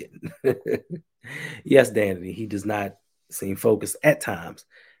 Nah, I'm just kidding. Yes, Danny, he does not seem focused at times.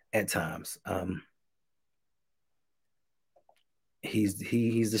 At times,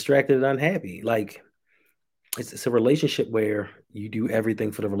 he's distracted and unhappy. Like it's a relationship where you do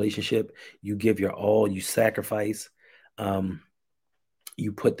everything for the relationship. You give your all. You sacrifice. Um,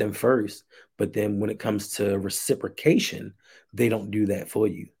 you put them first. But then when it comes to reciprocation, they don't do that for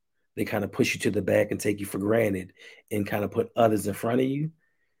you. They kind of push you to the back and take you for granted and kind of put others in front of you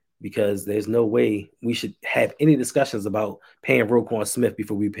because there's no way we should have any discussions about paying Roquan Smith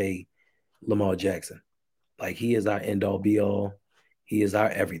before we pay Lamar Jackson. Like he is our end all be all. He is our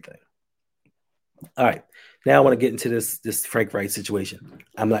everything. All right. Now I want to get into this Frank Wright situation.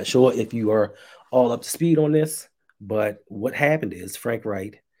 I'm not sure if you are all up to speed on this, but what happened is Frank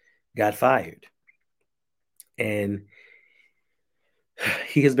Wright got fired and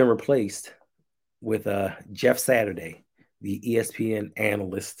he has been replaced with Jeff Saturday, the ESPN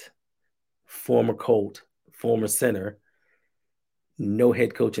analyst, former Colt, former center, no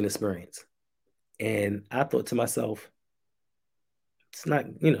head coaching experience. And I thought to myself, it's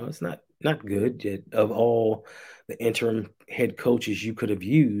not good. Yet of all the interim head coaches you could have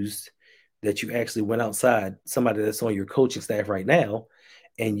used, that you actually went outside somebody that's on your coaching staff right now,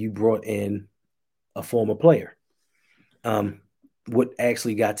 and you brought in a former player. What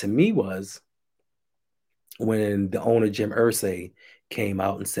actually got to me was when the owner Jim Irsay came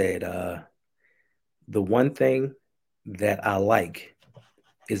out and said, the one thing that I like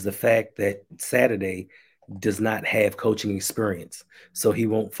is the fact that Saturday does not have coaching experience. So he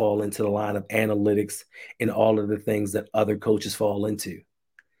won't fall into the line of analytics and all of the things that other coaches fall into.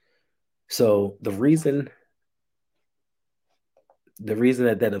 So the reason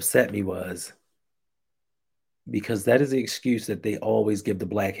that that upset me was because that is the excuse that they always give the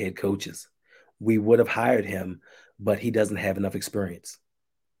black head coaches. We would have hired him, but he doesn't have enough experience.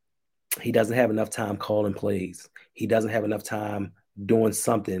 He doesn't have enough time calling plays. He doesn't have enough time doing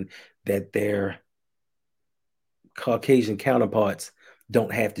something that their Caucasian counterparts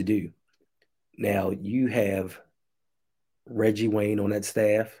don't have to do. Now you have Reggie Wayne on that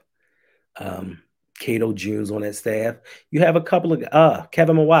staff, um, Cato Junes on that staff. You have a couple of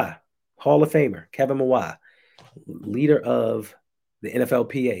Kevin Mawai, Hall of Famer, Kevin Mawai, leader of the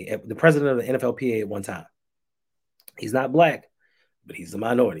NFLPA, the president of the NFLPA at one time. He's not black, but he's a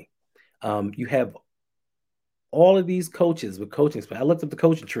minority. You have all of these coaches with coaching experience. I looked up the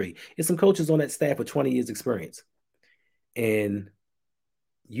coaching tree. It's some coaches on that staff with 20 years experience. And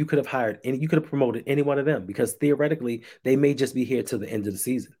you could have hired and you could have promoted any one of them because theoretically they may just be here till the end of the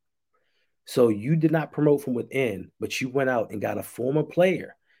season. So you did not promote from within, but you went out and got a former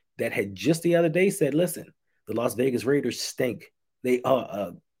player that had just the other day said, listen, the Las Vegas Raiders stink. They are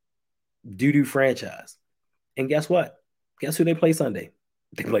a doo-doo franchise. And guess what? Guess who they play Sunday?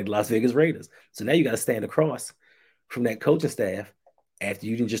 They play the Las Vegas Raiders. So now you got to stand across from that coaching staff after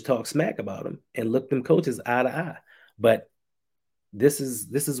you didn't just talk smack about them and look them coaches eye to eye. But this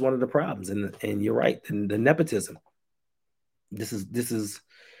is one of the problems, and you're right. And the nepotism. This is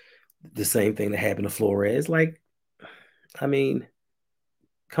the same thing that happened to Flores. Like, I mean,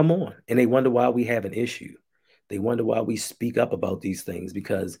 come on. And they wonder why we have an issue. They wonder why we speak up about these things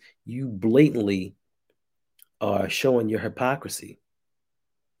because you blatantly are showing your hypocrisy.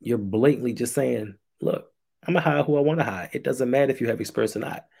 You're blatantly just saying, look, I'm gonna hire who I want to hire. It doesn't matter if you have experience or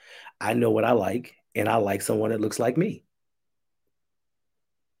not. I know what I like, and I like someone that looks like me.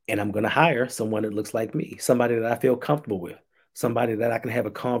 And I'm gonna hire someone that looks like me, somebody that I feel comfortable with, somebody that I can have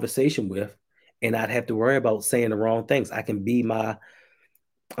a conversation with, and not have to worry about saying the wrong things. I can be my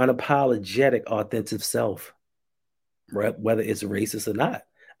unapologetic, authentic self, right? Whether it's racist or not.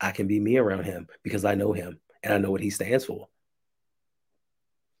 I can be me around him because I know him and I know what he stands for.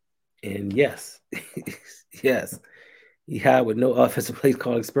 And yes, yes, he had with no offensive play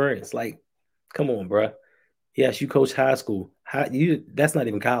call experience. Like, come on, bro. Yes, you coach high school. That's not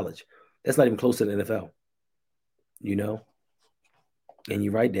even college. That's not even close to the NFL, you know? And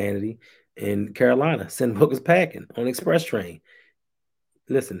you're right, Danity. In Carolina, send hookers packing on express train.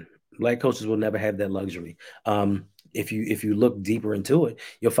 Listen, black coaches will never have that luxury. If you look deeper into it,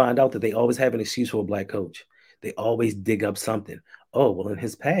 you'll find out that they always have an excuse for a black coach. They always dig up something. Oh, well, in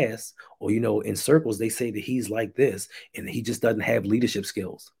his past, or in circles, they say that he's like this and he just doesn't have leadership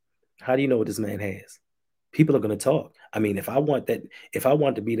skills. How do you know what this man has? People are going to talk. I mean, if I want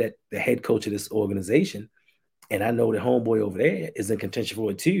to be the head coach of this organization, and I know the homeboy over there is in contention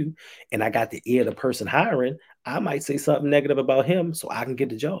for it too, and I got the ear of the person hiring, I might say something negative about him so I can get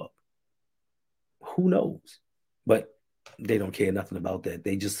the job. Who knows? But they don't care nothing about that.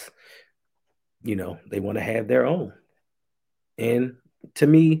 They just, they want to have their own. And to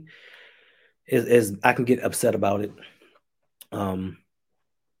me, as I can get upset about it, um,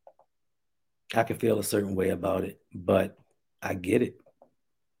 I can feel a certain way about it, but I get it.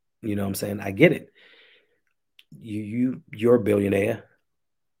 You know what I'm saying? I get it. You're a billionaire.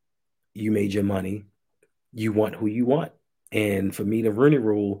 You made your money. You want who you want. And for me, the Rooney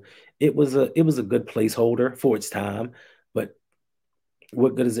Rule, it was a good placeholder for its time, but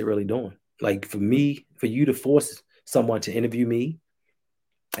what good is it really doing? Like for you to force someone to interview me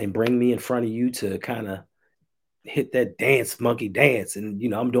and bring me in front of you to kind of hit that dance monkey dance, and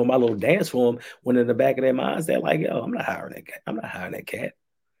I'm doing my little dance for them. When in the back of their minds, they're like, "Yo, I'm not hiring that cat. I'm not hiring that cat."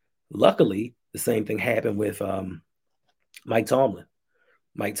 Luckily, the same thing happened with Mike Tomlin.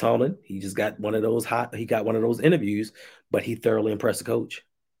 Mike Tomlin, he just got one of those he got one of those interviews, but he thoroughly impressed the coach.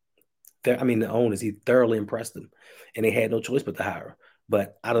 I mean, the owners, he thoroughly impressed them, and they had no choice but to hire him.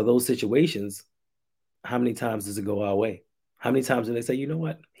 But out of those situations, how many times does it go our way? How many times do they say, you know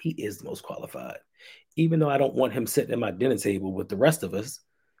what, he is the most qualified, even though I don't want him sitting at my dinner table with the rest of us?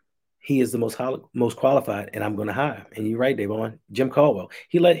 He is the most qualified, and I'm going to hire him. And you're right, Davon. Jim Caldwell.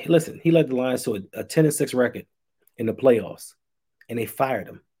 He led the Lions to a 10-6 record in the playoffs, and they fired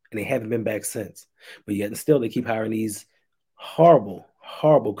him, and they haven't been back since. But yet, and still, they keep hiring these horrible,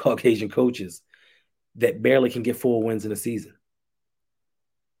 horrible Caucasian coaches that barely can get 4 wins in a season.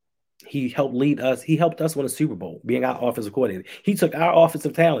 He helped lead us. He helped us win a Super Bowl, being our offensive coordinator. He took our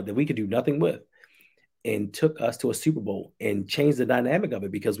offensive talent that we could do nothing with and took us to a Super Bowl and changed the dynamic of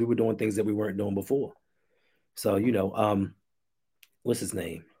it because we were doing things that we weren't doing before. So, what's his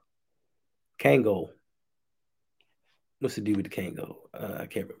name? Kango. What's the dude with the Kango? I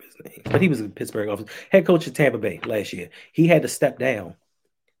can't remember his name, but he was a Pittsburgh office head coach of Tampa Bay last year. He had to step down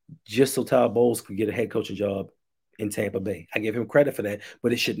just so Todd Bowles could get a head coaching job in Tampa Bay. I give him credit for that,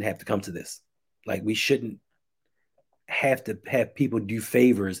 but it shouldn't have to come to this. Like, we shouldn't have to have people do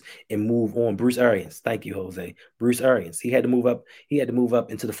favors and move on. Bruce Arians, thank you, Jose. Bruce Arians, he had to move up. He had to move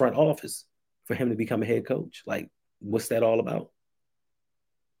up into the front office for him to become a head coach. Like, what's that all about?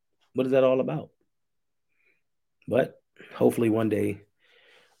 What is that all about? But hopefully one day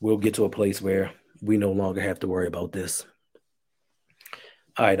we'll get to a place where we no longer have to worry about this.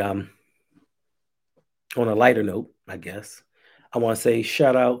 All right. On a lighter note, I guess I want to say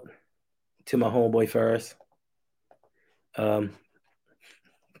shout out to my homeboy Ferris.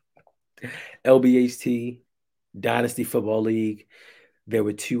 LBHT Dynasty Football League. There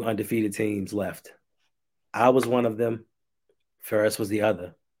were 2 undefeated teams left. I was one of them. Ferris was the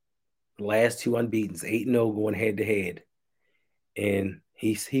other. The last 2 unbeatens, 8-0 going head to head. And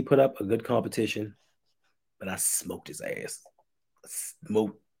he put up a good competition, but I smoked his ass.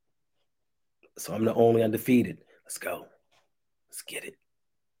 Smoked. So I'm the only undefeated. Let's go. Let's get it.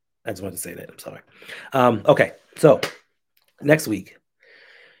 I just wanted to say that. I'm sorry. Okay, so next week.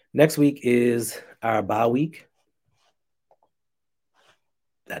 Next week is our bye week.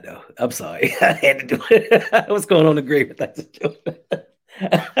 I know. I'm sorry. I had to do it. What's going on in the grave?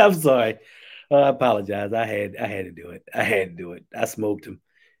 I'm sorry. I apologize. I had to do it. I had to do it. I smoked him.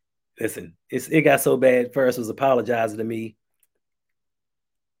 Listen, it got so bad. First was apologizing to me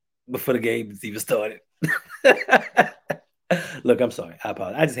before the game even started. Look, I'm sorry. I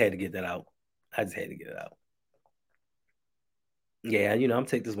apologize. I just had to get that out. I just had to get it out. Yeah, I'm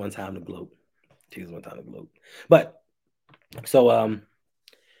take this one time to gloat. Take this one time to gloat. But so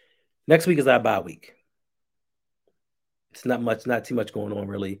next week is our bye week. It's not too much going on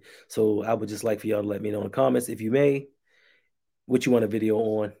really. So I would just like for y'all to let me know in the comments, if you may, what you want a video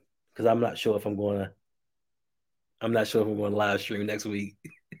on, because I'm not sure if I'm going to live stream next week.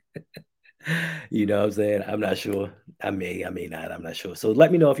 You know what I'm saying? I'm not sure. I may not. I'm not sure. So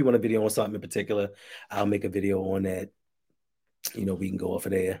let me know if you want a video on something in particular. I'll make a video on that. We can go off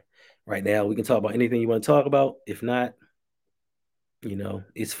of there. Right now, we can talk about anything you want to talk about. If not,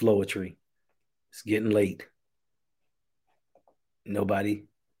 it's flowetry. It's getting late. Nobody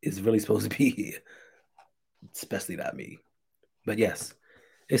is really supposed to be here, especially not me. But yes,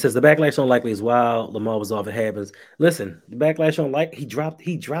 it says the backlash unlikely is wild. Lamar was off. It happens. Listen, the backlash unlikely. He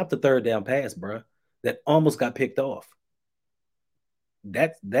dropped the third down pass, bro. That almost got picked off.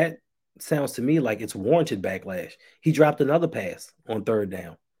 That sounds to me like it's warranted backlash. He dropped another pass on third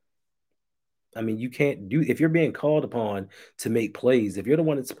down. I mean, you can't do if you're being called upon to make plays. If you're the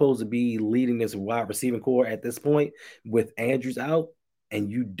one that's supposed to be leading this wide receiving core at this point with Andrews out, and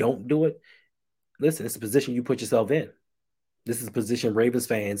you don't do it, listen, it's a position you put yourself in. This is a position Ravens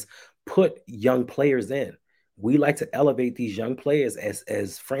fans put young players in. We like to elevate these young players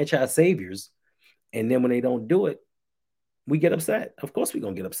as franchise saviors, and then when they don't do it, we get upset. Of course, we're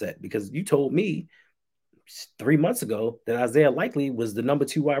gonna get upset because you told me 3 months ago that Isaiah Likely was the number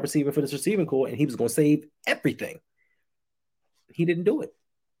 2 wide receiver for this receiving core, and he was going to save everything. He didn't do it.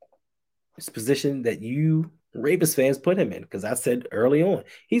 It's a position that you Ravens fans put him in, because I said early on,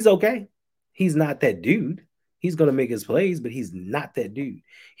 he's okay. He's not that dude. He's going to make his plays, but he's not that dude.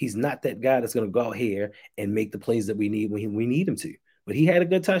 He's not that guy that's going to go out here and make the plays that we need when we need him to. But he had a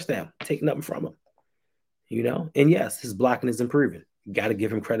good touchdown. Take nothing from him. And yes, his blocking is improving. Got to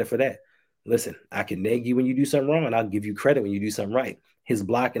give him credit for that. Listen, I can nag you when you do something wrong, and I'll give you credit when you do something right. His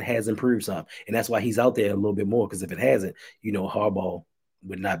blocking has improved some, and that's why he's out there a little bit more, because if it hasn't, Harbaugh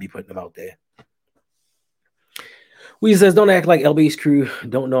would not be putting him out there. Weezy says, don't act like LB's crew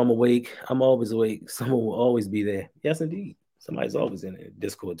don't know I'm awake. I'm always awake. Someone will always be there. Yes, indeed. Somebody's always in the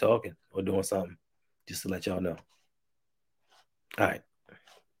Discord talking or doing something, just to let y'all know. All right.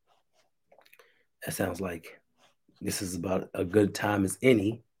 That sounds like this is about a good time as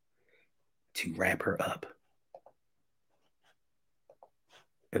any to wrap her up.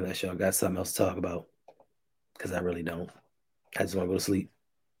 Unless y'all got something else to talk about, because I really don't. I just want to go to sleep.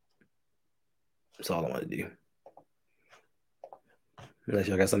 That's all I want to do. Unless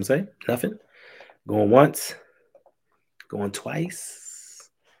y'all got something to say. Nothing. Going once. Going twice.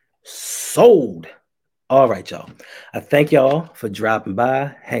 Sold. All right, y'all. I thank y'all for dropping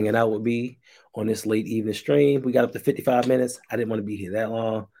by, hanging out with me on this late evening stream. We got up to 55 minutes. I didn't want to be here that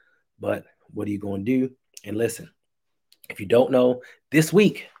long, but what are you going to do? And listen, if you don't know, this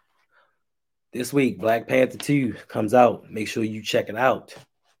week, This week, Black Panther 2 comes out. Make sure you check it out.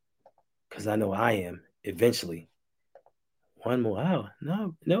 Because I know I am eventually. One more hour.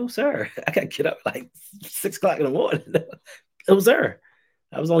 No, sir. I got to get up like 6 o'clock in the morning. No, sir.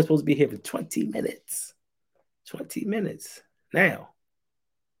 I was only supposed to be here for 20 minutes. 20 minutes. Now,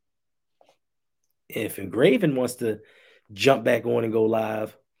 if Engraven wants to jump back on and go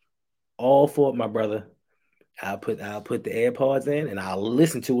live, all for it, my brother. I'll put the AirPods in and I'll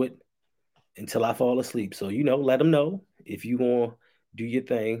listen to it until I fall asleep. So, let them know if you gonna do your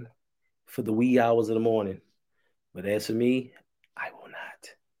thing for the wee hours of the morning. But as for me, I will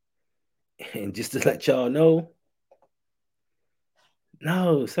not. And just to let y'all know,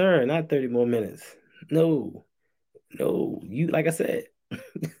 no, sir, not 30 more minutes. No, you, like I said,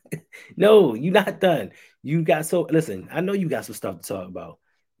 no, you not done. You got listen, I know you got some stuff to talk about.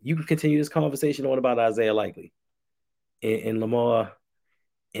 You can continue this conversation on about Isaiah Likely and Lamar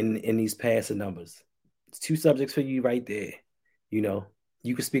in these passing numbers. It's two subjects for you right there.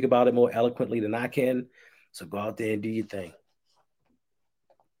 You can speak about it more eloquently than I can. So go out there and do your thing.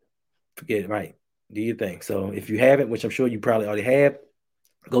 Forget it, right? Do your thing. So if you haven't, which I'm sure you probably already have,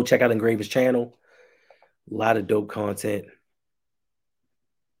 go check out Engraven's channel. A lot of dope content.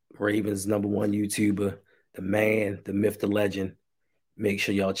 Raven's #1 YouTuber, the man, the myth, the legend. Make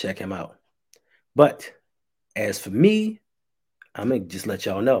sure y'all check him out. But as for me, I'm going to just let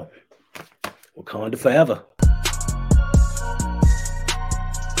y'all know, Wakanda forever.